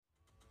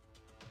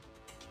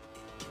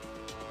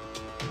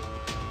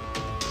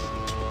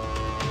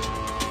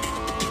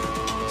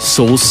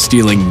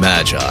soul-stealing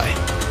magi.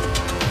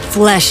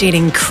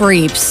 Flesh-eating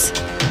creeps.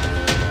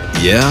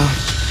 Yeah,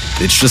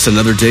 it's just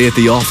another day at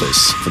the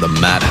office for the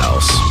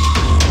madhouse.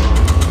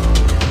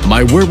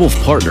 My werewolf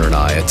partner and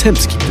I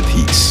attempt to keep the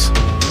peace,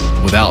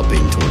 without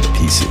being torn to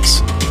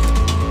pieces.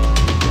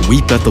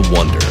 Weep at the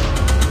wonder.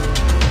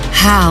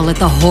 Howl at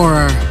the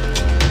horror.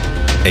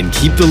 And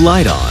keep the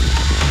light on.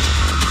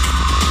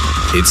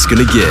 It's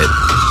gonna get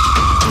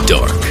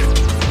dark.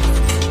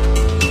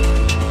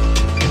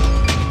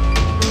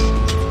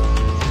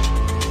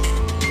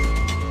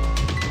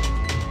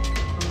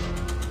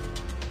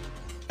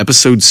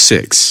 Episode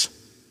 6,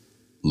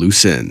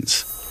 Loose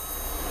Ends.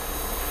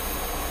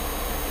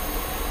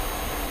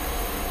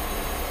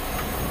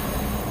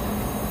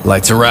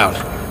 Lights are out.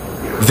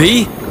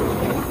 V?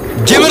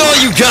 Give it all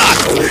you got!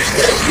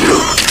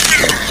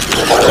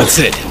 That's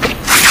it.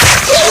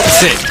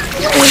 That's it.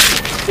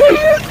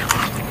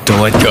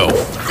 Don't let go.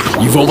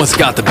 You've almost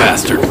got the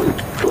bastard.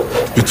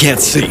 He can't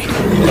see.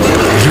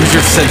 Use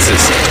your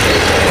senses.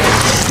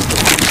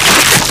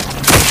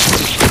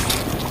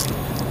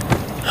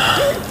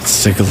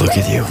 Let's take a look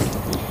at you.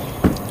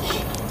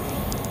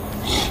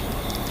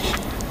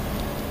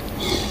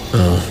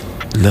 Oh,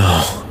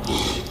 no.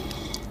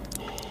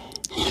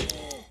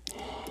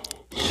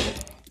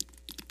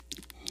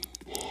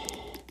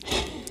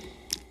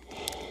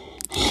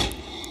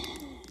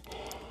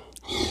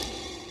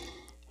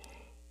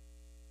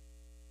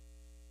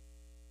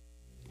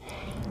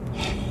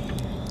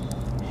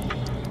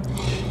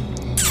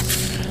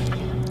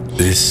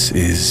 This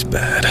is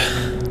bad.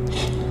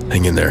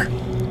 Hang in there.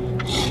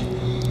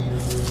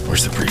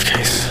 Where's the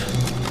briefcase?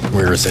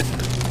 Where is it?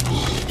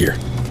 Here.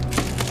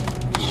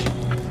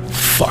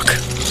 Fuck.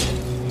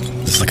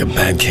 This is like a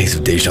bad case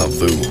of deja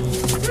vu.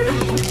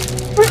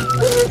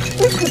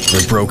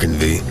 They're broken,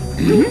 V.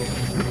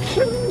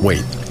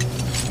 Wait.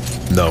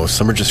 No,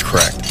 some are just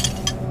cracked.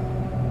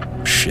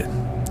 Shit.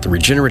 The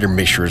regenerator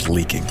mixture is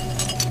leaking.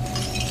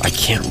 I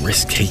can't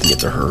risk taking it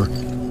to her.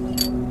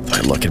 If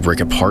my luck could break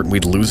apart and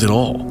we'd lose it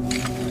all.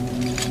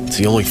 It's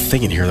the only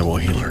thing in here that will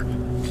heal her.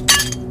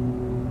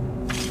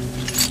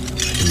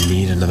 I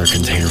need another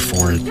container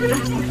for it.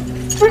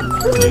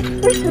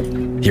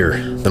 Here,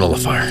 the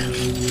nullifier.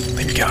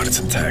 Thank God it's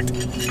intact.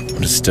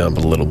 I'm just dump a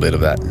little bit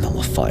of that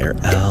nullifier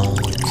out.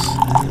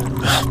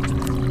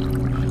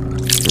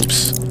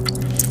 Oops.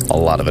 A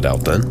lot of it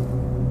out then.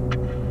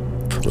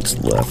 Put what's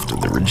left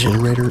of the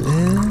regenerator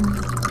in.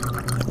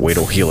 That weight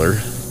will heal her.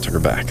 Turn her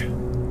back.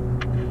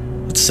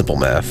 It's simple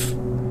math.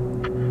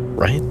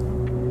 Right?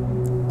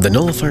 The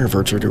nullifier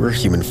reverts her to her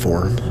human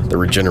form. The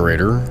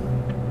regenerator,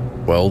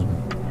 well,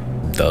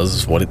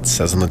 does what it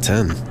says on the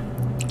tin.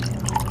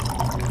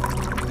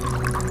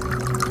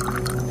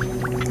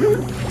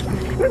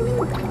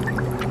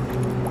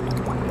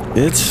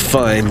 It's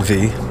fine,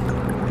 V.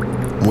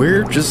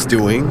 We're just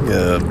doing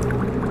a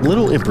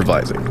little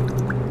improvising.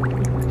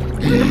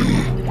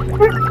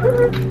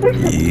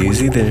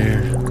 Easy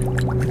there.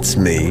 It's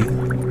me.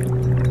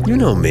 You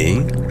know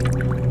me.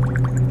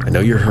 I know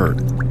you're hurt.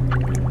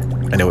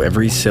 I know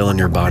every cell in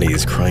your body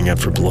is crying out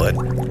for blood.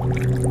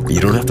 But you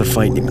don't have to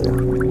fight anymore.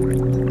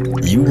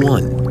 You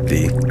won,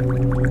 V.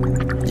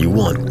 You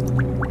won.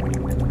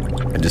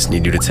 I just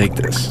need you to take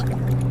this.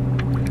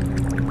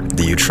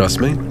 Do you trust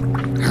me?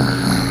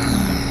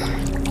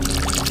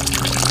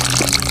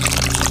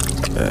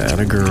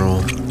 Atta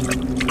girl.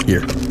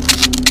 Here.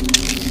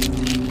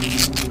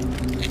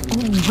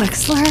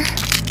 Wexler?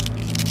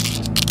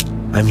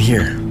 I'm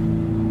here.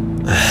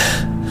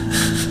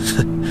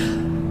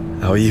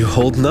 How are you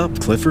holding up,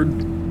 Clifford?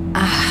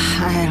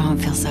 I don't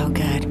feel so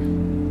good.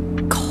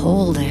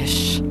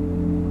 Coldish.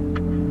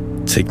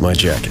 Take my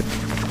jacket.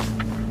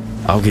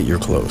 I'll get your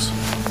clothes.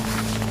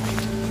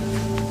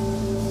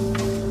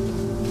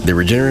 The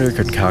regenerator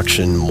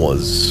concoction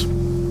was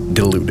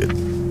diluted.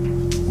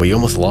 We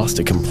almost lost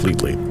it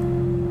completely.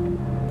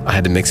 I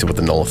had to mix it with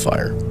the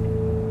nullifier.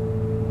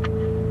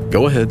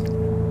 Go ahead.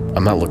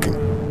 I'm not looking.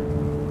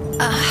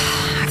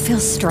 I feel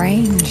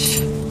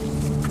strange.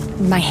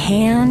 My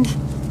hand,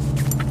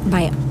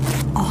 my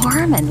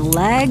arm and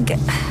leg,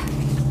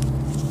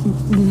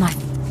 my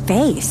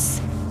face.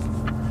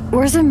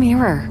 Where's a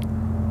mirror?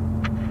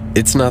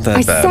 It's not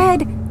that bad. I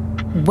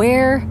said,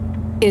 where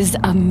is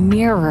a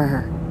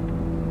mirror?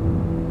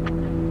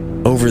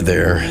 Over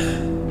there,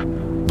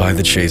 by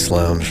the Chase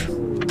Lounge.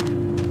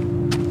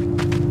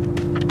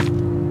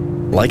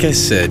 Like I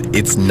said,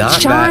 it's not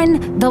that...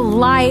 Shine the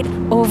light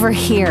over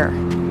here.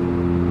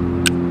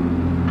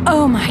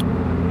 Oh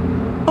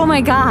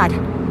my God.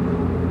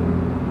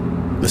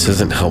 This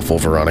isn't helpful,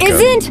 Veronica.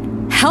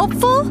 Isn't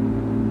helpful?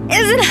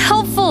 Isn't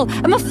helpful.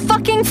 I'm a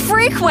fucking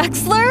freak,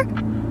 Wexler.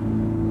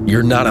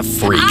 You're not a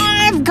freak.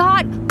 I've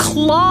got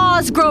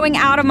claws growing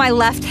out of my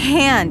left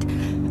hand.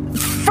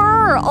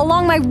 Fur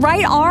along my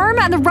right arm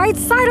and the right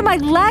side of my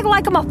leg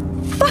like I'm a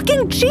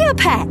fucking chia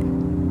pet.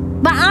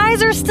 My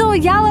eyes are still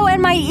yellow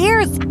and my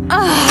ears...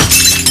 Ugh.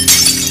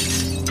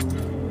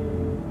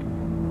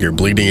 You're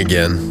bleeding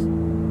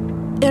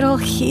again. It'll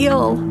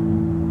heal.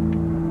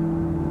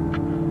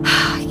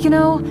 You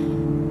know,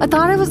 I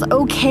thought I was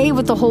okay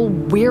with the whole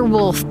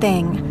werewolf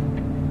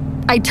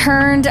thing. I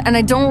turned and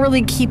I don't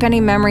really keep any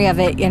memory of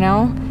it, you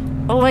know?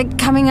 Like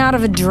coming out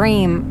of a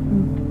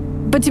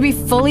dream. But to be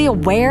fully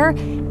aware,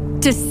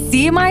 to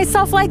see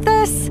myself like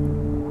this?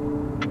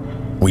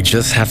 We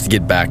just have to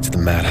get back to the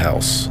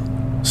madhouse.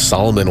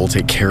 Solomon will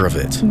take care of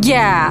it.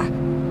 Yeah,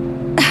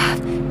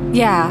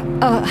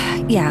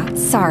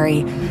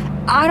 sorry.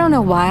 I don't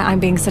know why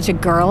I'm being such a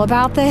girl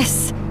about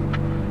this.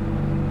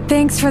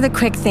 Thanks for the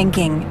quick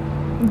thinking.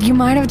 You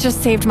might have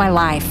just saved my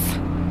life.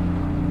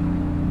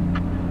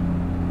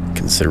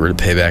 Consider it a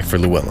payback for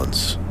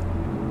Llewellyns.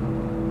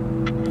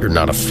 You're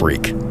not a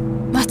freak.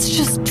 Let's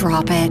just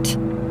drop it.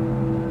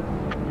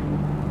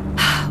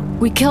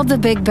 We killed the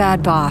big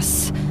bad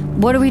boss.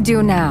 What do we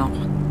do now?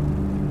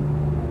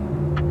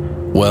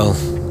 Well,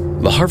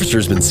 the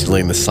Harvester's been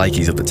stealing the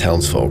psyches of the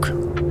townsfolk.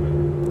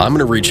 I'm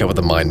gonna reach out with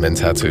the Mind Men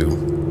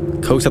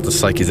tattoo, coax out the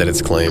psyches that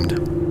it's claimed,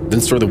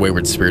 then store the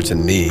wayward spirits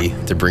in me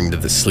to bring to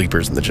the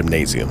sleepers in the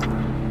gymnasium.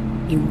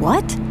 You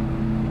what?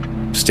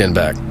 Stand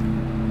back.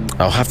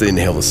 I'll have to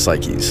inhale the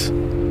psyches.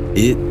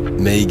 It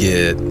may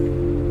get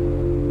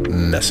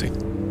messy.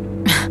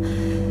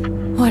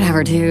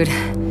 Whatever, dude.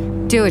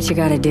 Do what you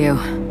gotta do.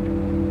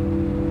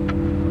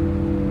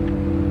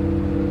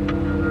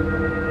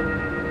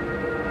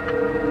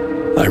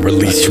 I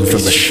release you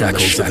from the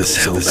shackles of this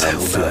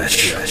hellbound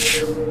flesh.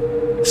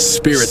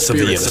 Spirits of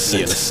the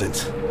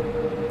innocent.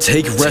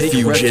 Take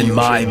refuge in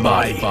my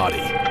body.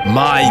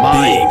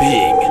 My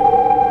being.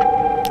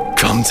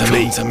 Come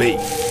to me.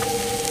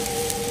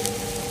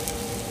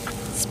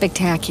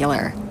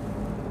 Spectacular.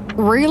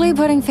 Really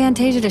putting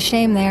Fantasia to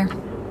shame there.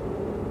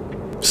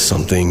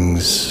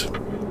 Something's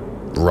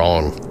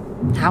wrong.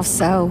 How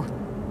so?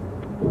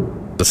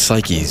 The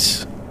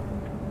psyches,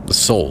 the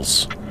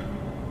souls,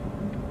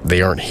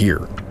 they aren't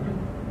here.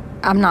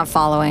 I'm not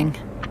following.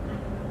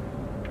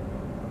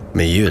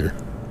 Me either.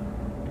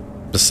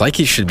 The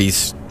psyche should be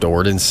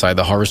stored inside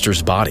the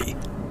Harvester's body.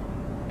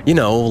 You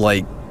know,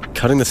 like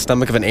cutting the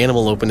stomach of an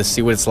animal open to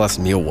see what its last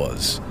meal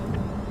was.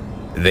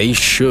 They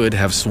should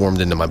have swarmed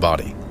into my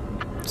body.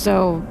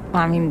 So,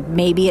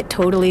 maybe it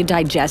totally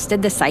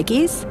digested the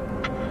psyches?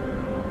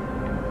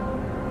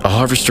 A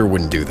Harvester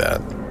wouldn't do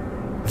that.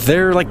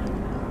 They're like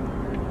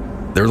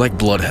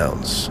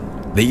bloodhounds.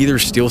 They either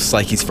steal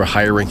psyches for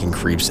higher-ranking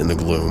creeps in the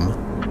gloom,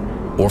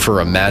 or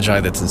for a magi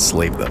that's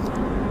enslaved them.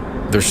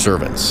 They're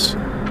servants,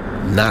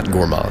 not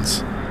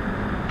gourmands.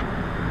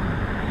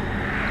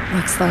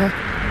 Wexler,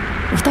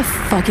 what the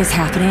fuck is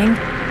happening?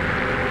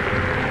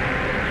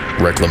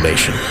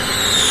 Reclamation.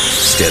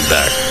 Stand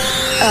back.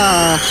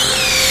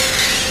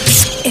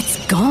 It's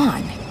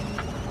gone.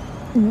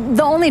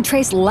 The only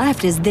trace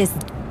left is this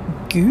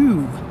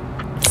goo,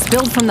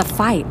 spilled from the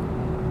fight.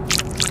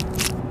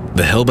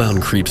 The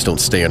hellbound creeps don't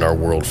stay in our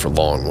world for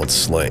long once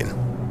slain.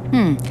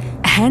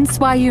 Hence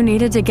why you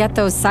needed to get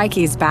those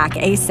psyches back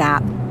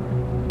ASAP.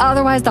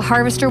 Otherwise, the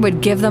Harvester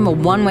would give them a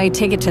one-way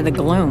ticket to the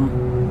gloom.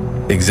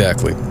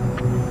 Exactly.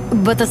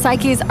 But the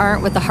psyches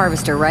aren't with the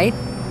Harvester, right?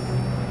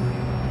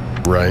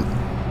 Right.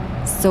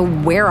 So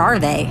where are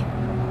they?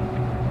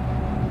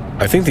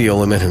 I think the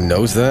only man who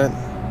knows that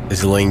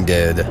is laying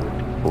dead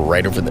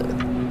right over there.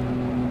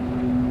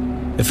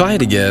 If I had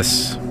to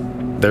guess,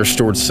 they're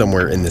stored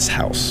somewhere in this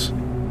house.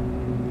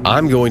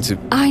 I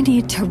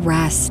need to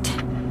rest.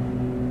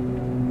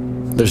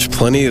 There's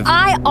plenty of...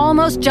 I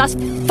almost just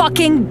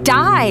fucking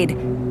died!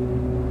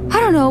 I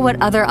don't know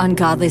what other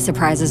ungodly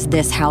surprises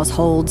this house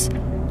holds,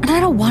 and I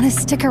don't want to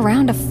stick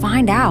around to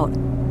find out.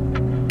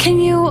 Can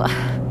you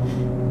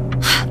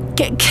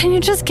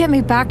just get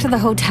me back to the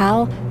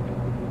hotel?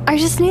 I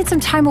just need some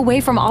time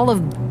away from all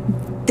of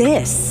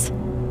this.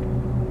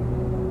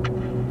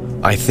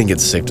 I think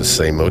it's safe to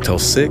say Motel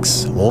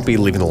 6 won't be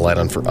leaving the light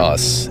on for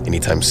us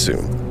anytime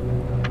soon.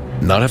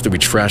 Not after we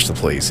trashed the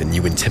place and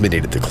you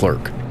intimidated the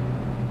clerk.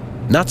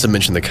 Not to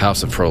mention the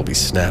cops have probably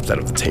snapped out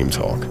of the tame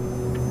talk.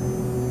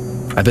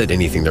 I bet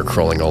anything they're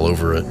crawling all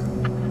over it.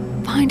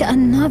 Find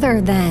another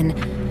then.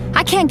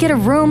 I can't get a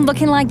room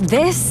looking like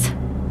this.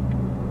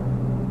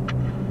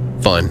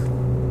 Fine.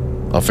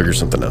 I'll figure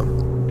something out.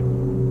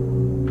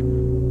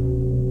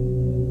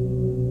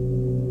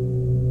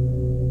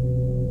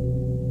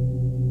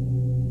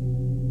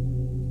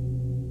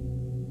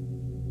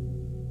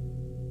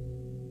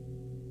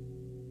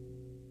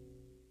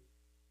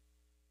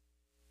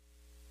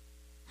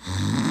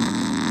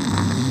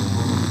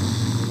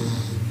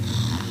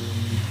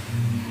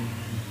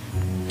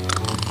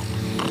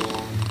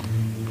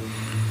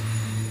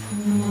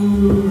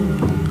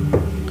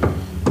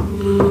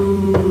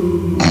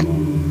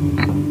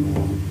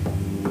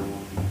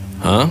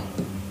 Huh?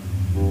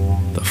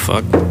 The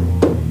fuck?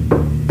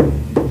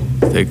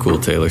 Stay cool,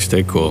 Taylor.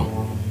 Stay cool.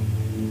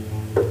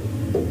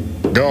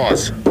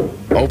 Dawes,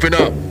 open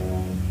up.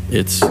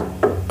 It's...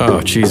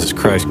 Oh, Jesus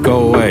Christ.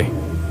 Go away.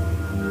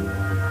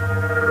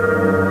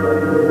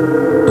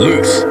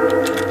 Loose.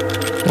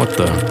 What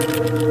the...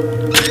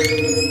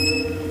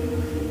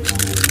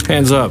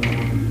 Hands up.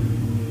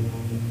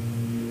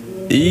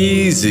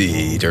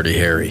 Easy, Dirty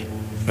Harry.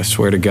 I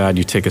swear to God,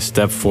 you take a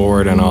step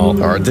forward and I'll...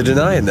 Hard to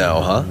deny it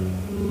now, huh?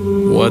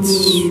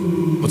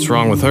 What's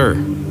wrong with her?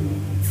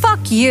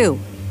 Fuck you.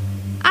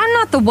 I'm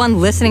not the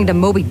one listening to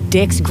Moby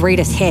Dick's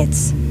greatest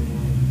hits.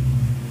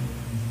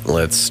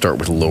 Let's start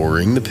with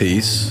lowering the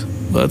piece.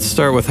 Let's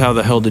start with how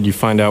the hell did you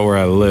find out where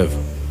I live?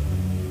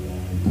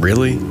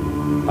 Really?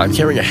 I'm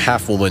carrying a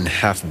half-woman,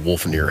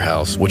 half-wolf into your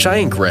house, which I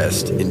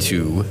ingressed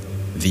into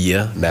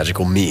via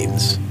magical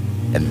means.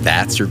 And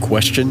that's your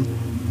question?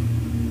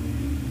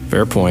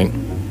 Fair point.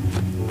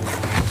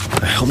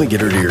 Help me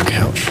get her to your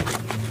couch.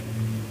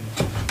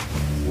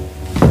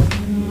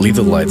 Leave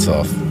the lights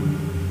off.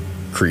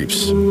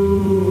 Creeps.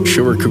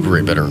 She'll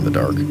recuperate better in the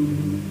dark.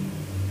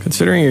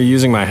 Considering you're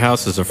using my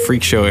house as a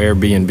freak show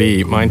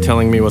Airbnb, mind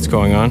telling me what's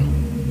going on?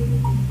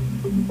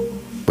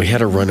 We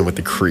had a run-in with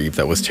the creep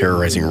that was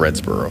terrorizing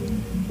Redsboro.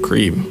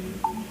 Creep?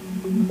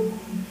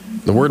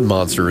 The word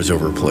monster is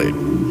overplayed.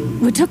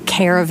 We took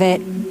care of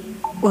it.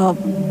 Well,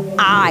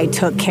 I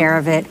took care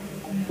of it.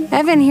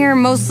 Evan here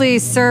mostly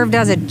served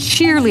as a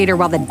cheerleader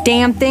while the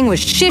damn thing was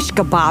shish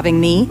kebabbing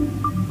me.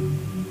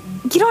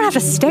 You don't have to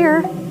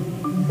stare.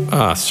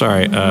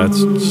 Sorry.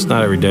 It's just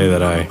not every day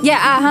that I...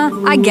 Yeah,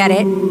 I get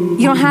it.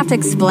 You don't have to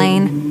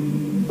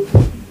explain.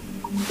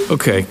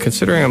 Okay,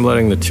 considering I'm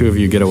letting the two of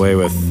you get away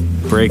with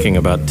breaking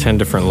about 10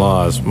 different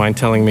laws, mind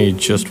telling me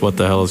just what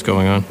the hell is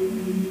going on?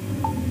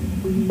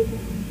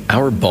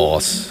 Our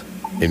boss,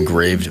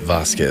 Engraved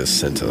Vasquez,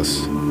 sent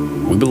us.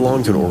 We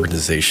belong to an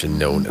organization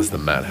known as the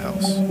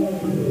Madhouse.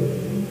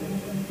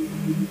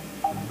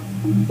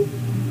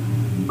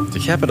 To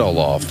cap it all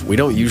off, we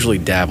don't usually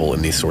dabble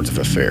in these sorts of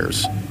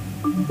affairs.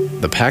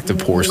 The Pact of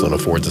Porcelain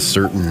affords a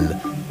certain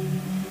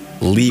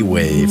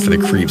leeway for the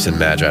creeps and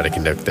magi to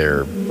conduct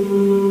their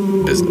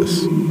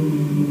business.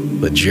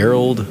 But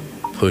Gerald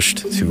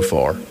pushed too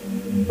far.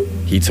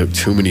 He took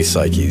too many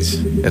psyches,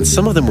 and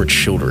some of them were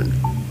children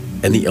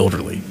and the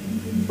elderly.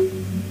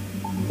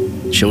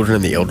 Children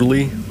and the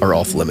elderly are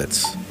off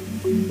limits.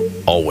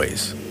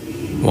 Always.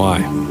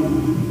 Why?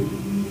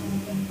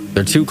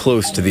 They're too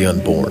close to the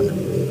unborn.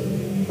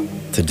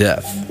 To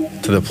death.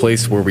 To the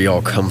place where we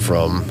all come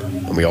from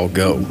and we all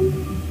go.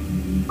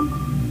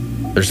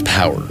 There's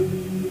power.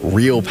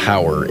 Real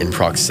power in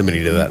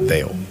proximity to that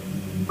veil.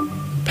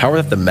 Power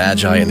that the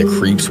Magi and the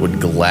creeps would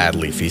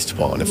gladly feast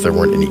upon if there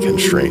weren't any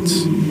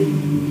constraints.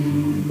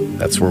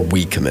 That's where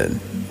we come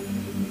in.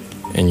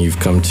 And you've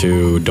come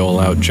to dole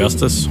out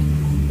justice?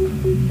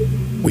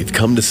 We've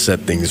come to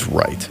set things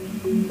right.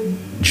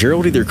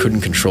 Gerald either couldn't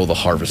control the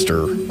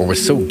Harvester or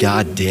was so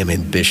goddamn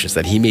ambitious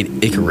that he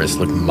made Icarus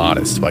look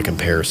modest by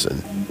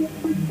comparison.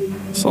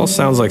 This all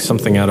sounds like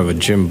something out of a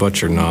Jim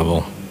Butcher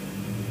novel.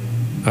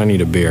 I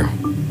need a beer.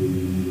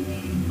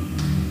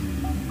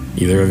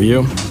 Either of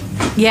you?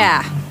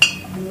 Yeah.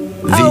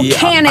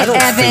 Can it, I don't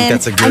Evan? think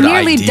that's a good I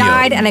nearly idea.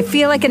 died, and I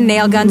feel like a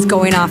nail gun's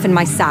going off in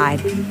my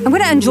side. I'm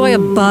gonna enjoy a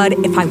bud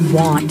if I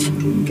want.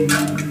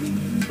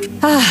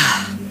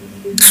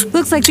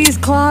 Looks like these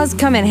claws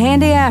come in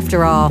handy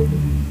after all.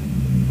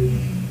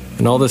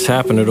 And all this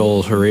happened at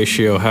old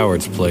Horatio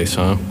Howard's place,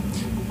 huh?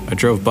 I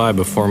drove by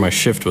before my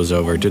shift was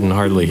over, didn't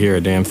hardly hear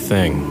a damn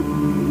thing.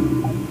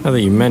 Now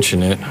that you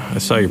mention it, I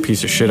saw your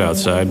piece of shit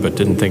outside, but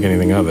didn't think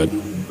anything of it.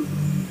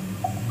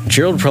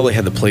 Gerald probably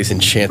had the place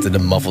enchanted to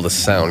muffle the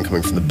sound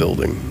coming from the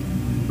building.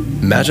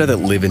 Magi that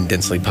live in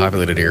densely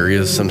populated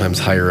areas sometimes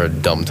hire a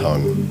dumb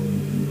tongue,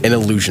 an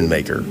illusion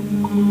maker,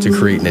 to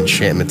create an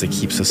enchantment to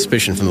keep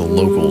suspicion from the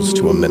locals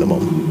to a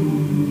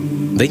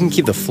minimum. They can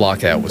keep the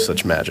flock out with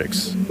such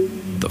magics.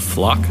 The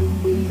flock?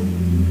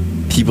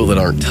 People that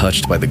aren't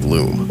touched by the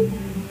gloom.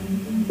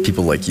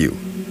 People like you.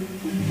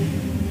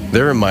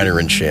 There are minor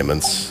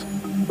enchantments,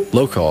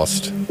 low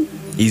cost,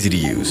 easy to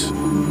use.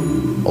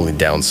 Only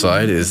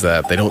downside is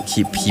that they don't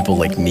keep people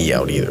like me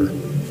out either.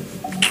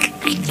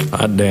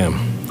 Hot damn.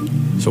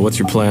 So what's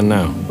your plan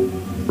now?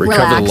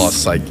 Recover the Relax.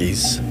 lost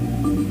psyches.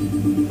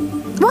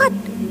 What?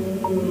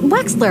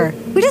 Wexler,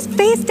 we just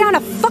faced down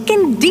a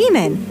fucking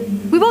demon.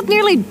 We both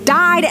nearly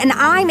died, and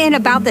I'm in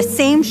about the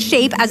same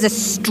shape as a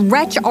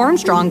Stretch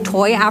Armstrong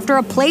toy after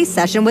a play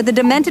session with a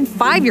demented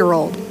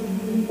 5-year-old.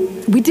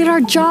 We did our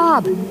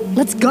job.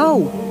 Let's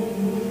go.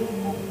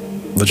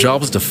 The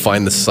job was to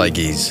find the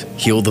psyches,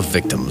 heal the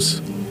victims.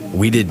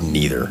 We did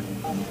neither.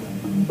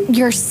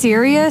 You're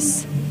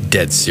serious?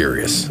 Dead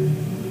serious.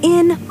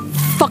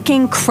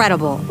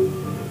 In-fucking-credible.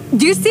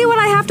 Do you see what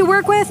I have to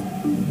work with?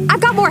 I've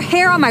got more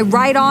hair on my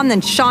right arm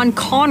than Sean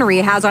Connery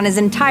has on his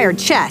entire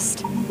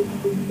chest.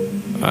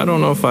 I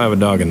don't know if I have a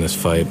dog in this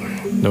fight.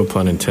 No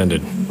pun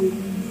intended.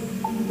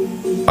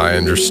 I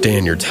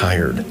understand you're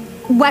tired.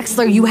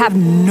 Wexler, you have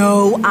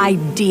no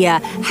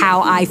idea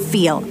how I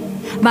feel.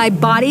 My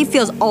body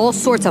feels all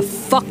sorts of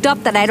fucked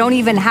up that I don't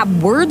even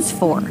have words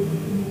for.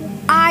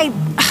 I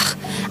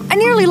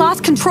nearly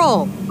lost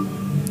control.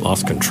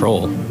 Lost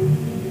control?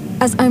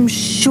 As I'm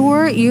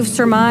sure you've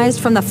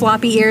surmised from the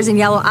floppy ears and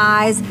yellow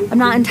eyes, I'm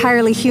not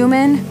entirely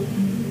human.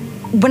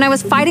 When I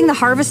was fighting the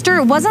Harvester,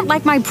 it wasn't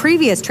like my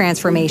previous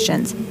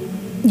transformations.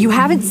 You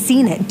haven't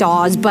seen it,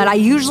 Dawes, but I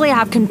usually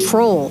have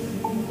control.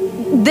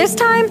 This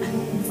time,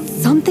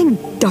 Something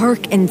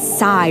dark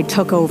inside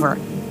took over.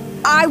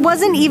 I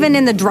wasn't even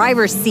in the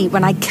driver's seat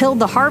when I killed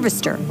the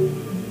harvester.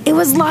 It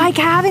was like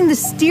having the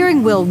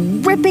steering wheel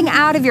ripping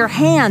out of your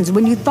hands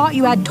when you thought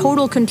you had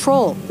total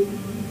control.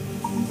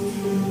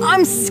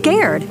 I'm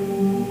scared.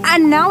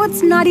 And now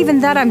it's not even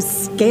that I'm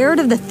scared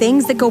of the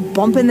things that go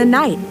bump in the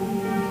night.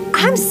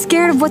 I'm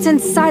scared of what's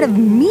inside of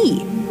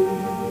me.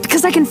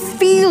 Because I can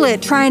feel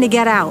it trying to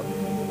get out.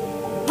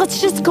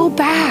 Let's just go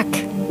back.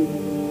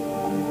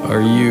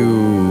 Are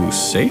you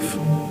safe?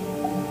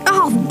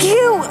 Oh,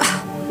 you...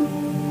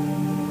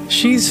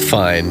 She's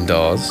fine,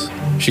 Dawes.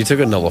 She took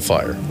a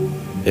nullifier.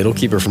 It'll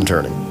keep her from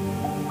turning.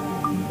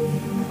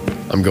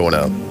 I'm going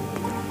out.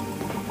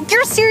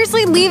 You're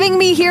seriously leaving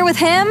me here with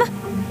him?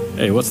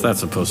 Hey, what's that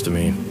supposed to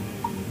mean?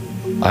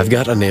 I've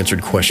got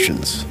unanswered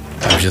questions.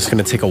 I was just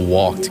gonna take a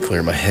walk to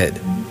clear my head.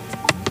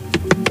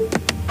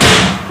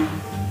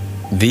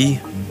 V,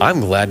 I'm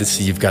glad to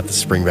see you've got the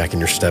spring back in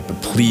your step,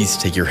 but please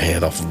take your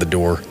hand off of the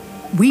door.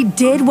 We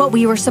did what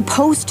we were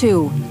supposed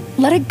to.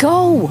 Let it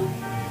go.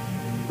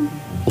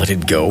 Let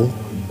it go?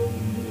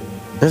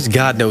 There's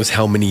God knows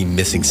how many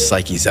missing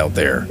psyches out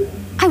there.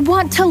 I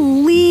want to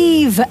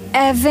leave,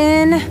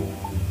 Evan.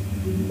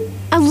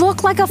 I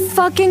look like a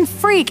fucking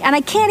freak, and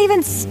I can't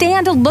even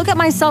stand to look at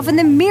myself in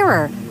the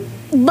mirror,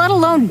 let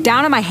alone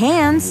down on my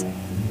hands.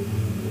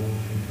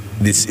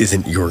 This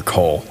isn't your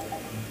call.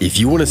 If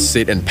you want to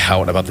sit and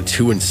pout about the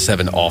 2 and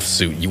 7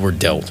 offsuit you were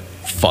dealt,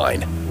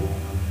 fine.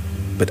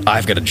 But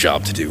I've got a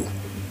job to do.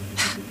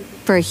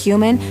 For a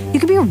human, you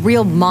could be a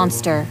real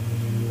monster.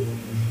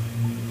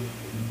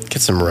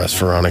 Get some rest,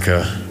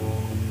 Veronica.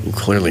 You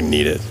clearly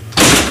need it.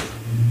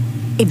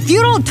 If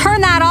you don't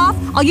turn that off,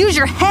 I'll use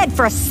your head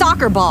for a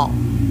soccer ball.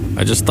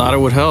 I just thought it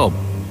would help.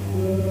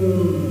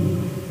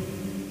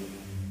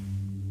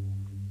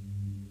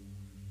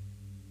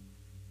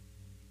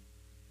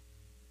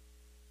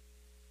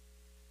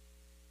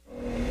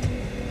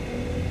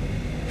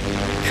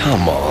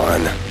 Come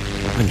on.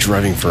 I've been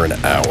driving for an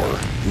hour.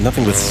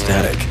 Nothing but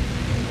static.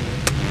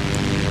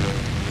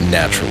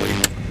 Naturally.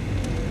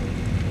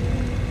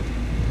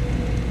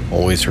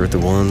 Always hurt the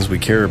ones we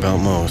care about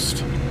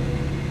most.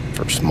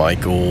 First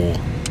Michael,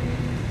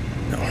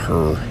 now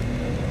her.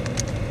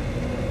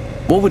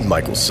 What would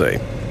Michael say?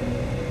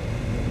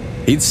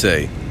 He'd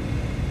say,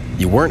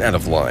 you weren't out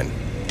of line.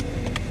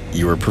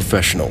 You were a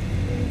professional.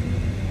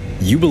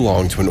 You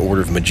belong to an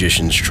order of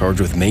magicians charged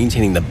with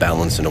maintaining the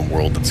balance in a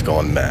world that's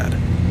gone mad.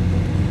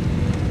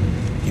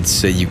 He'd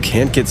say you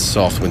can't get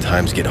soft when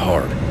times get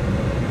hard.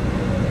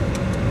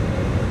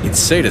 He'd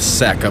say to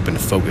sack up and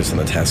focus on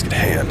the task at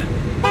hand.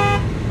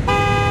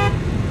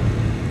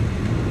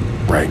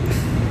 Right.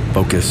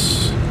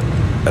 Focus,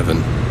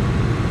 Evan.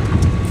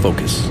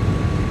 Focus.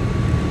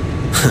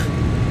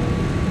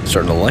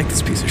 Starting to like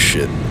this piece of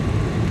shit.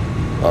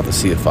 I'll have to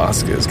see if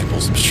Vasquez can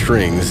pull some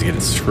strings to get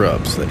it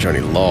scrubbed so that Johnny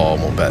Law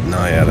won't bat an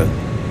eye at it.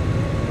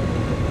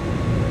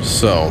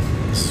 So,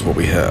 this is what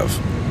we have.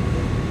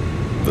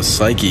 The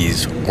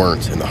psyches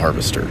weren't in the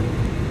harvester.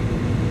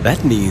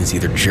 That means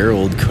either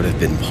Gerald could have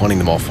been pawning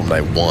them off on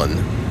night 1,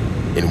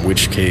 in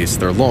which case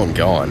they're long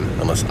gone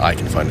unless I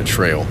can find a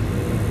trail.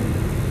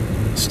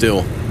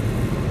 Still,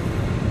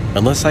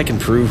 unless I can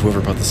prove whoever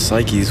brought the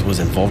psyches was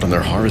involved in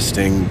their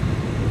harvesting,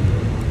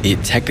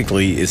 it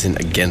technically isn't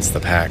against the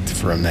pact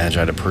for a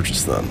Magi to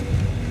purchase them.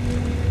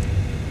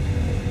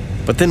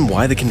 But then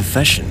why the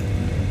confession?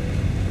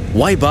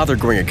 Why bother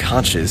growing a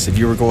conscience if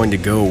you were going to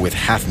go with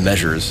half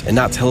measures and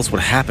not tell us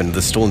what happened to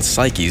the stolen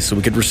psyches so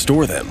we could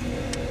restore them?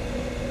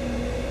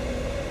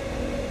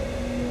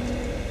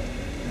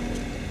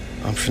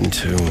 Option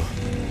 2.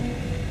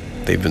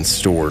 They've been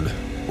stored,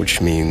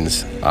 which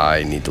means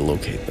I need to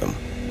locate them.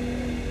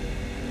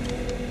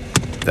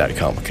 That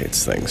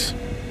complicates things.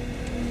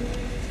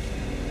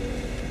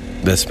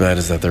 Best bet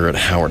is that they're at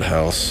Howard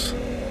House,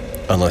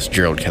 unless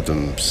Gerald kept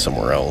them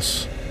somewhere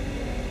else.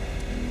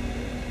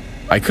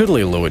 I could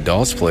lay low at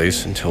Dawes'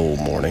 place until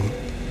morning.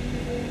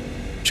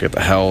 Check out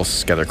the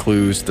house, gather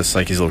clues to the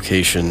psyche's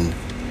location.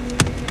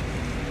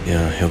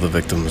 Yeah, heal the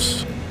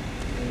victims.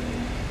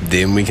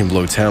 Then we can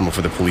blow town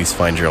before the police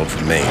find Gerald's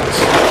remains.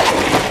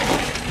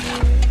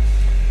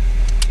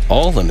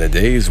 All in a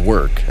day's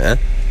work, huh?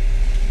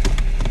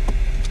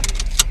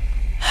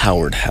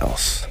 Howard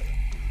House.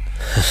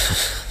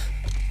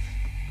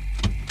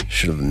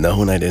 Should have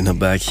known I'd end up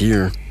back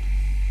here.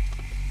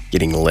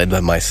 Getting led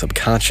by my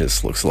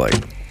subconscious, looks like.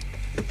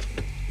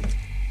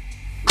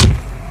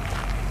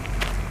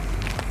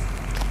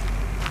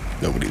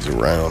 Nobody's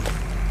around.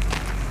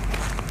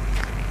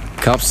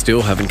 Cops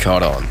still haven't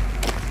caught on.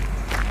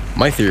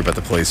 My theory about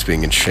the place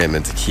being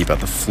enchantment to keep out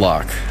the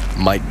flock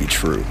might be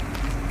true.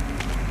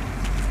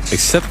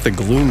 Except that the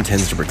gloom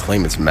tends to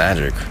reclaim its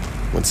magic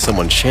when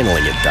someone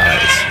channeling it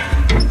dies.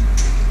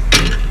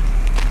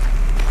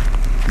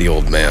 The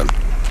old man.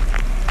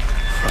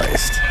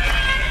 Christ.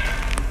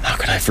 How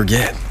could I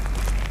forget?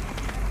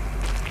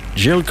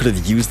 Gerald could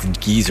have used the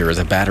geezer as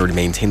a battery to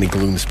maintain the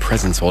gloom's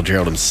presence while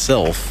Gerald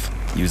himself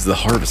used the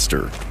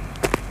harvester.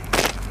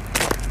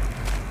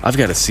 I've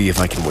got to see if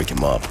I can wake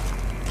him up.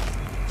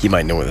 He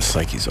might know where the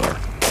psyches are.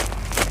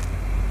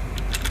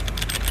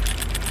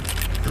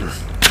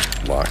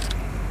 Locked.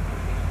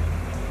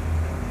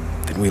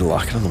 Didn't we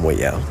lock it on the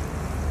way out?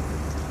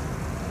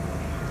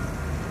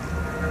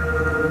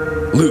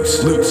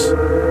 Loose.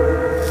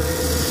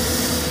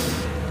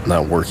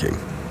 Not working.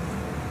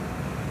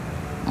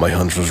 My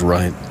hunch was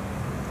right.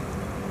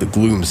 The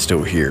gloom's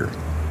still here,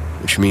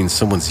 which means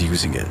someone's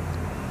using it.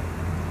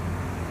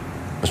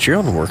 Was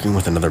Gerald working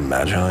with another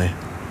magi?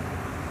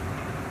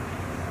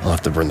 I'll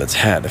have to burn the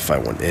tat if I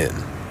want in.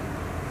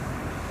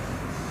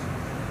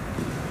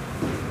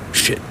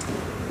 Shit.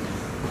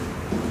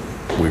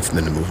 Wait for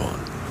them to move on.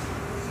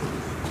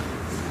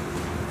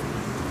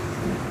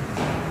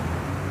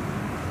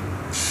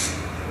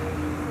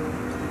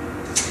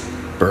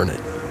 Burn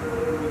it.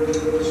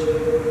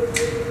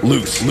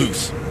 Loose.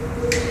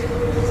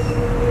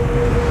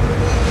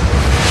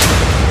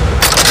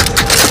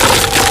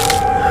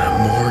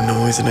 More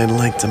noise than I'd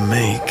like to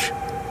make.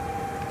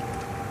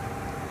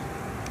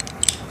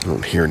 I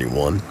don't hear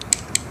anyone,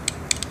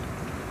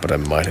 but I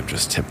might have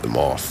just tipped them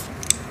off.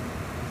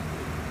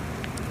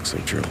 Looks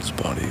like Gerald's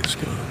body is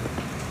gone.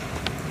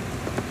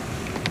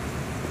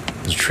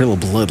 There's a trail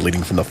of blood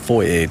leading from the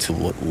foyer to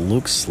what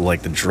looks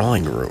like the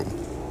drawing room.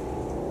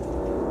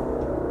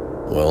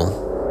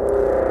 Well,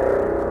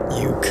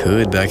 you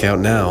could back out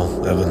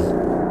now, Evan.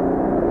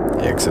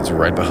 The exit's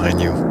right behind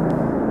you.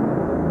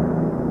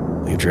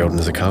 Leave Gerald and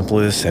his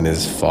accomplice and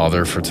his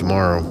father for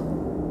tomorrow.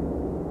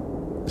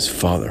 His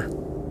father.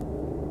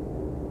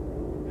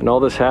 And all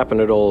this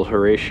happened at old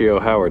Horatio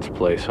Howard's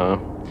place, huh?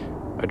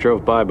 I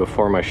drove by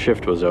before my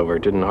shift was over,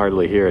 didn't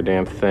hardly hear a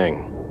damn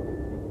thing.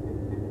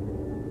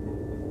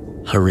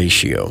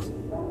 Horatio.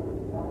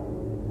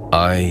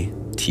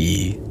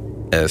 I-T-S-H.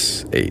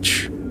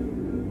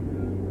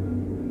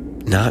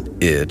 Not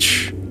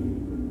itch.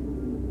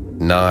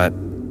 Not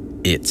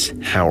it's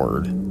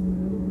Howard.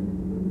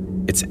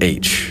 It's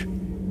H.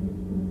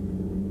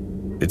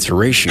 It's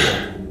Horatio.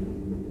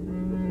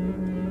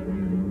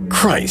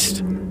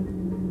 Christ.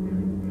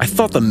 I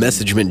thought the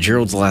message meant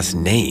Gerald's last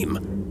name.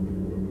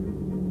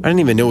 I didn't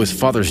even know his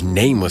father's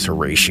name was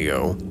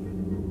Horatio.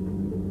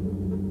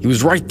 He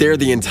was right there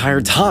the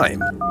entire time.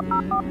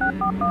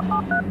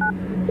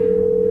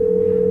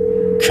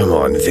 Come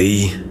on,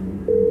 V.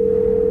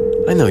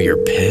 I know you're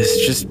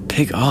pissed. Just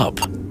pick up.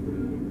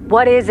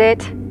 What is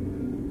it?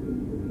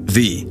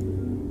 V.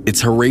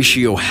 It's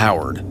Horatio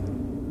Howard.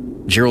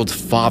 Gerald's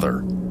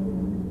father.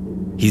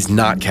 He's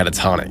not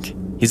catatonic.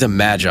 He's a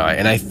magi,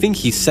 and I think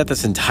he set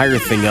this entire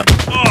thing up.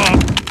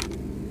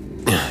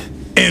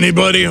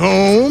 Anybody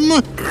home?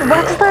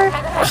 Wexler?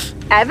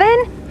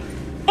 Evan?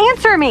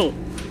 Answer me!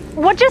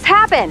 What just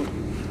happened?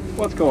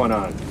 What's going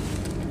on?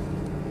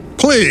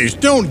 Please,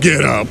 don't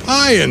get up.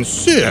 I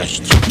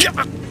insist.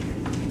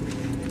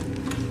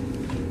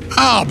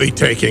 I'll be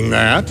taking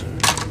that.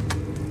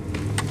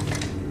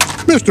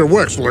 Mr.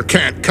 Wexler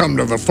can't come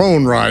to the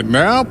phone right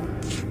now.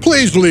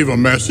 Please leave a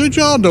message.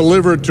 I'll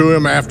deliver it to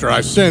him after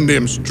I send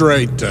him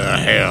straight to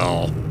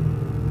hell.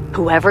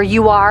 Whoever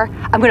you are,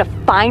 I'm gonna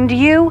find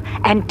you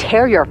and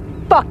tear your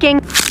fucking...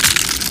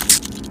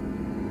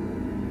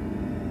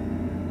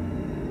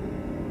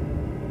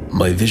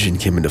 My vision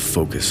came into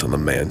focus on the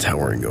man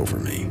towering over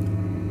me.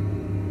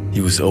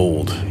 He was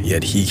old,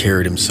 yet he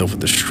carried himself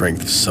with the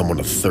strength of someone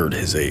a third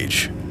his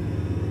age.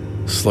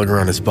 Slung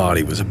around his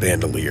body was a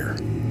bandolier.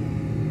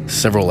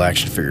 Several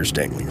action figures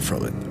dangling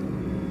from it.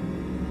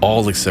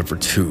 All except for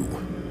two,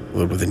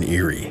 lit with an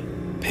eerie,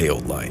 pale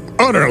light.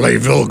 Utterly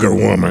vulgar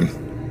woman.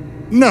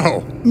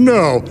 No,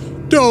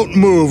 don't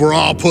move or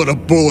I'll put a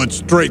bullet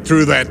straight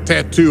through that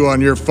tattoo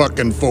on your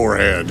fucking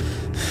forehead.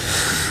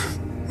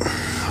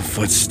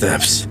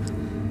 Footsteps.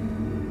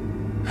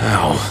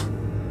 Ow.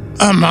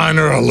 A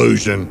minor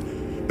illusion.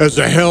 As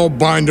a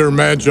hellbinder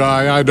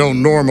magi, I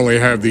don't normally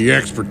have the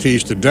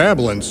expertise to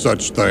dabble in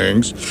such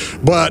things,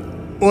 but,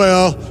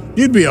 well,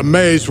 you'd be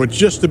amazed what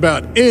just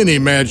about any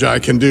magi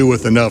can do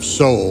with enough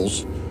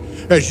souls.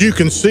 As you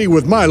can see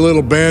with my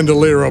little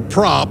bandolier of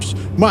props,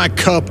 my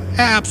cup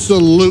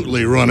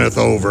absolutely runneth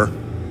over.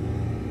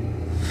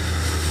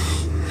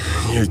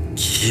 You're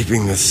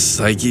keeping the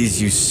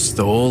psyches you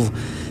stole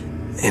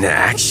in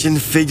action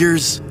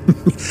figures?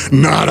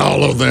 Not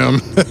all of them.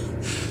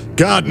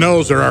 God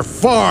knows there are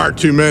far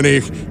too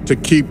many to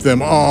keep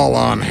them all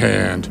on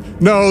hand.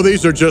 No,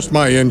 these are just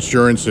my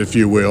insurance, if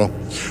you will.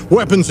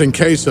 Weapons in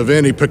case of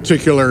any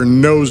particular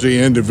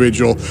nosy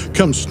individual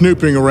come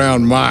snooping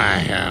around my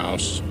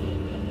house.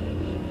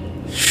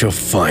 She'll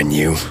find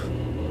you.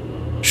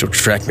 She'll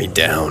track me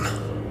down.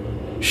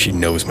 She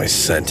knows my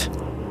scent.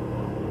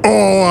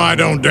 Oh, I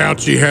don't doubt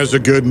she has a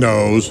good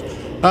nose.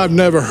 I've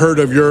never heard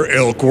of your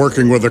ilk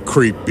working with a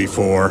creep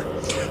before.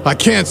 I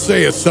can't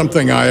say it's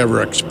something I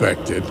ever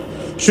expected.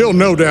 She'll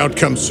no doubt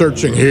come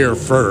searching here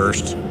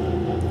first.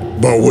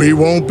 But we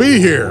won't be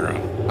here.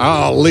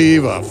 I'll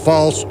leave a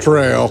false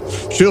trail.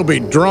 She'll be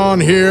drawn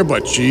here,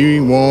 but she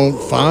won't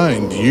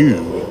find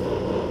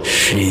you.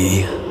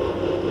 She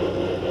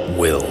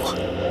will.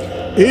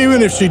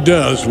 Even if she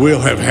does,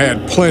 we'll have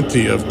had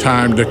plenty of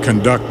time to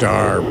conduct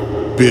our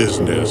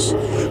business.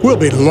 We'll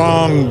be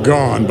long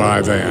gone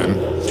by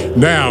then.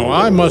 Now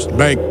I must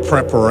make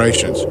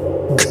preparations.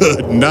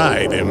 Good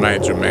night,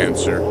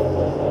 Imagimancer.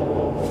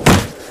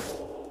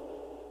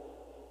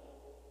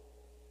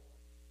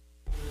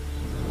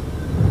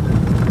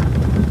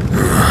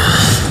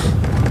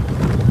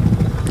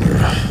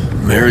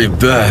 Mary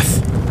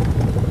Beth.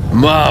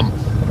 Mom.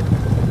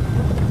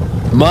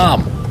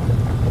 Mom.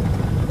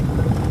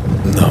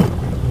 No.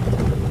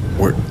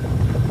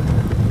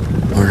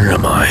 Where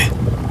am I?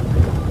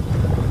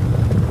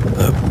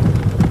 A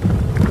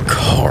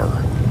car.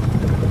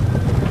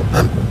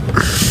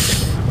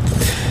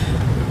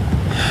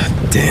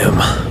 Damn.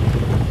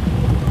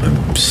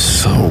 I'm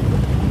so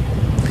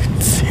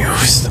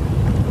confused.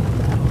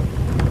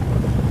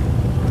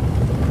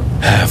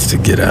 Have to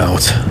get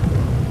out.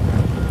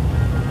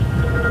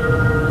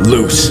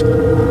 Loose.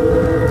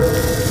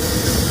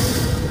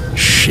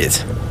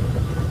 Shit.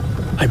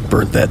 I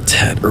burnt that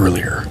tat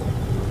earlier.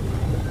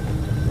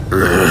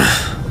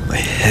 My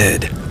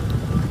head.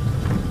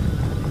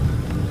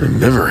 My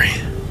memory.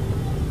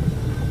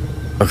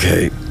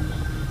 Okay.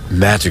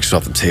 Magic's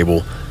off the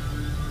table.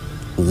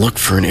 Look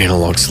for an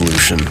analog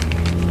solution.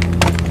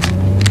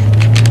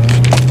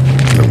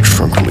 No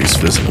trunk release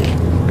visible.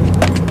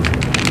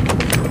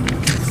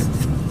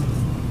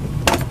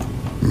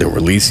 No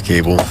release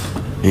cable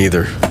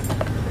either.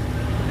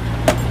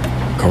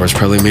 Car was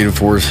probably made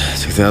before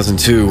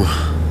 2002.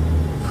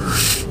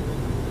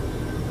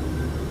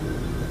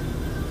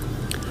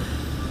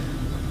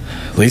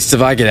 At least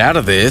if I get out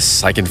of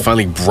this, I can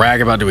finally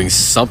brag about doing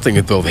something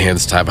with both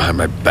hands tied behind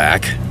my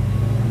back.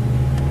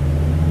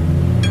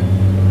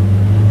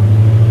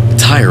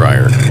 Tire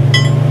iron.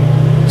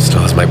 Still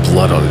has my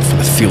blood on it from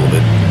the feel of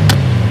it.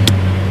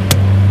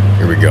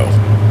 Here we go.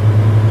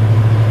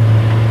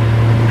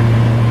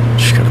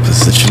 Just gotta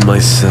position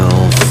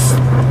myself.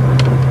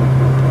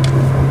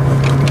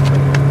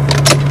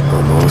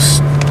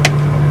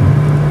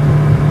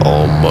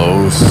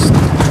 Almost.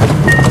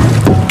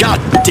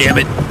 God damn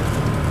it!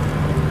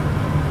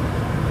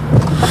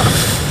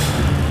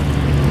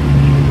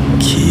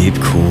 Keep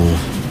cool.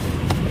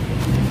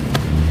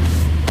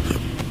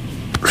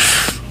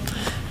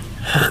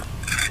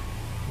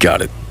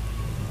 Got it.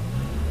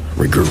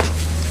 Regroup.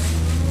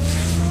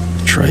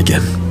 Try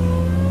again.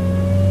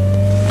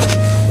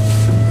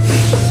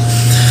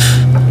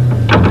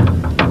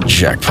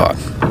 Jackpot.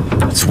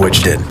 It's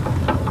wedged in.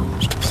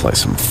 Just apply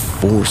some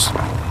force.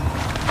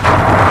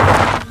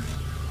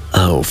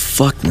 Oh,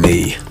 fuck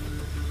me.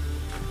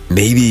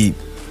 Maybe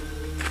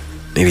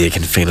I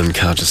can feign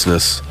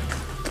unconsciousness.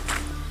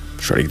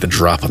 Try to get the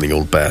drop on the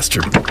old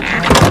bastard.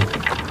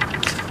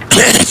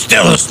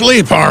 Still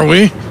asleep, are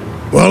we?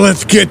 Well,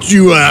 let's get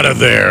you out of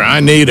there. I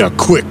need a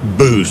quick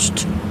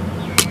boost.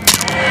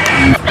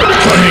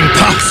 Playing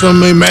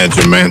possum,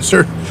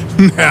 Imagimancer?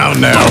 Now,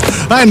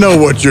 I know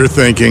what you're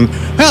thinking.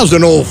 How's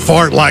an old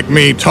fart like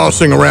me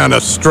tossing around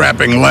a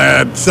strapping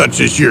lad such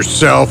as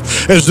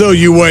yourself as though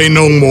you weigh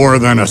no more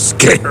than a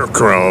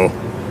scarecrow?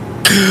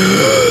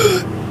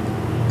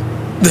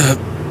 The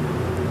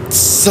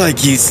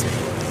psyches.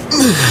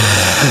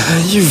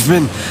 You've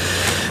been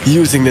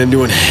using them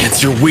to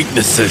enhance your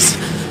weaknesses.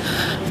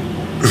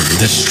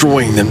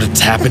 Destroying them to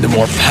tap into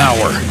more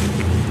power.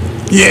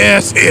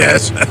 Yes.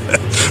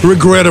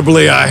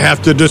 Regrettably, I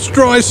have to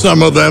destroy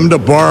some of them to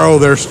borrow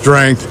their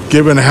strength,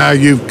 given how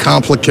you've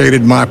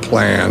complicated my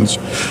plans.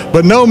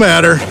 But no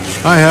matter,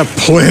 I have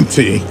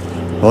plenty.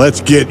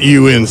 Let's get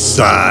you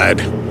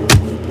inside.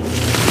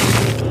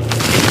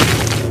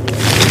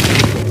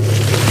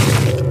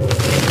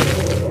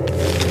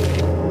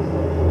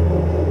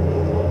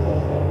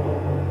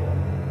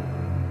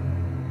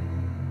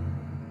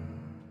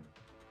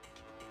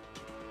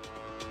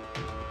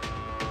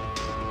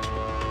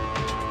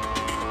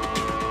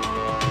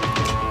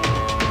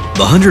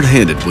 The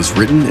Hundred-Handed was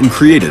written and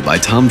created by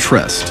Tom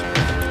Trest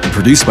and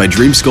produced by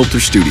Dream Sculptor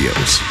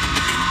Studios.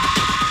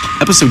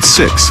 Episode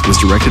 6 was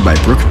directed by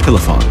Brooke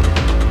Pillifon.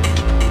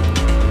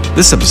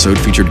 This episode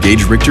featured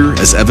Gage Richter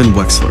as Evan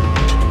Wexler,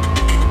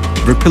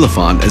 Brooke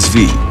Pillifon as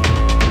V,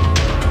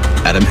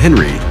 Adam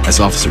Henry as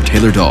Officer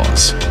Taylor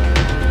Dawes,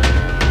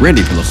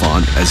 Randy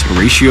Pillifon as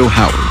Horatio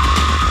Howard.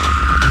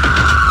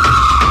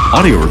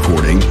 Audio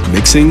recording,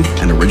 mixing,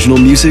 and original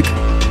music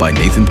by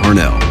Nathan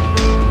Parnell.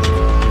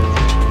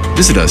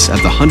 Visit us at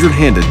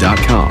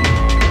thehundredhanded.com.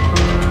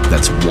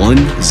 That's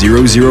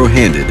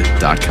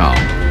 100handed.com.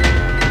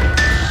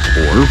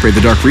 Or raid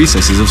the dark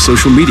recesses of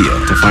social media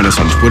to find us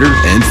on Twitter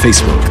and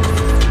Facebook.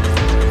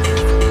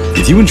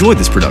 If you enjoyed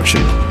this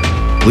production,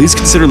 please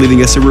consider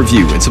leaving us a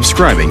review and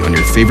subscribing on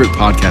your favorite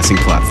podcasting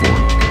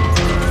platform.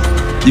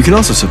 You can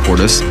also support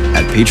us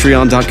at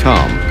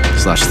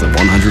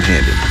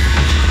patreon.com/the100handed.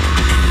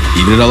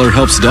 Even $1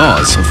 helps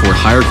Dawes afford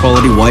higher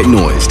quality white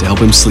noise to help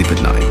him sleep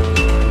at night.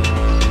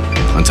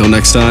 Until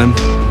next time,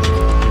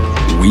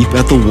 weep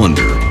at the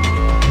wonder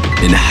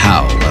and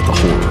howl at the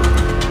horror.